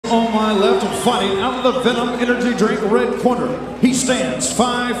my left, fighting out of the Venom Energy Drink red corner. He stands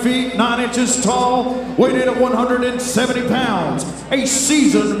 5 feet 9 inches tall, weighted at 170 pounds. A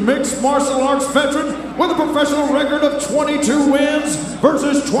seasoned mixed martial arts veteran with a professional record of 22 wins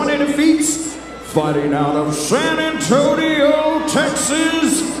versus 20 defeats. Fighting out of San Antonio,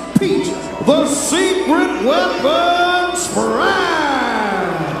 Texas, Pete, the Secret Weapon Spratt.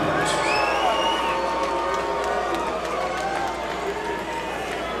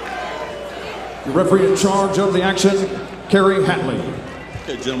 The referee in charge of the action, Kerry Hatley.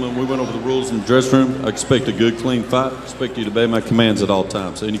 Okay, gentlemen, we went over the rules in the dressing room. I expect a good, clean fight. I expect you to obey my commands at all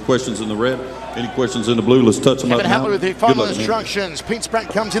times. Any questions in the red? Any questions in the blue? Let's touch them up now. Hatley with the final instructions. Pete Spratt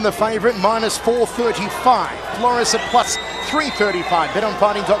comes in the favourite, minus 435. Flores at plus 335.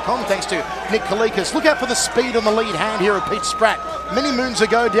 BetOnFighting.com, thanks to Nick Kalikas. Look out for the speed on the lead hand here of Pete Spratt. Many moons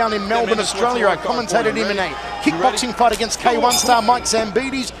ago down in Melbourne, Australia, I commentated him in a kickboxing fight against K1 star Mike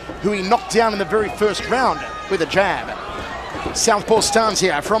Zambides, who he knocked down in the very first round with a jab. Southpaw stance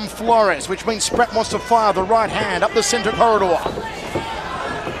here from Flores, which means Spratt wants to fire the right hand up the centre corridor.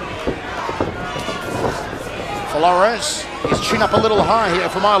 Flores, his chin up a little high here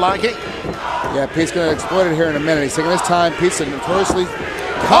for my liking. Yeah, Pete's going to exploit it here in a minute. He's taking his time. Pete's notoriously...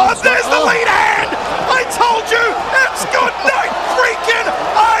 Oh, there's the lead hand! I told you! It's good night, freaking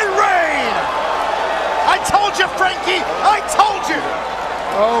Irene! I told you, Frankie! I told you!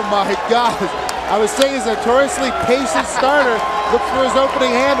 Oh my God. I was saying he's a notoriously patient starter. Looks for his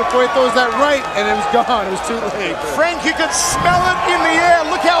opening hand before he throws that right, and it was gone. It was too late. Frank, you could smell it in the air.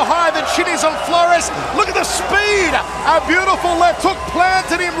 Look how high the chin is on Flores. Look at the speed. A beautiful left hook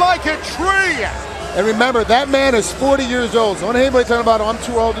planted him like a tree. And remember, that man is 40 years old. So when anybody talking about, oh, I'm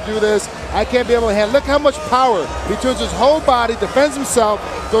too old to do this, I can't be able to handle. Look how much power. He turns his whole body, defends himself,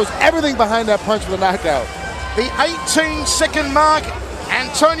 throws everything behind that punch for the knockout. The 18-second mark.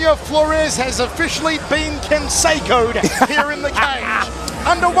 Antonio Flores has officially been Kenseiko'd here in the cage.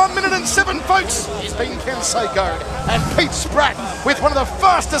 Under 1 minute and 7, folks, he's been Kenseiko'd. And Pete Spratt with one of the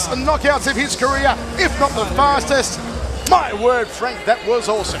fastest knockouts of his career, if not the fastest. My word, Frank, that was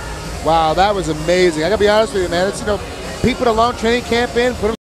awesome. Wow, that was amazing. I gotta be honest with you, man. It's, Pete put a long training camp in, put him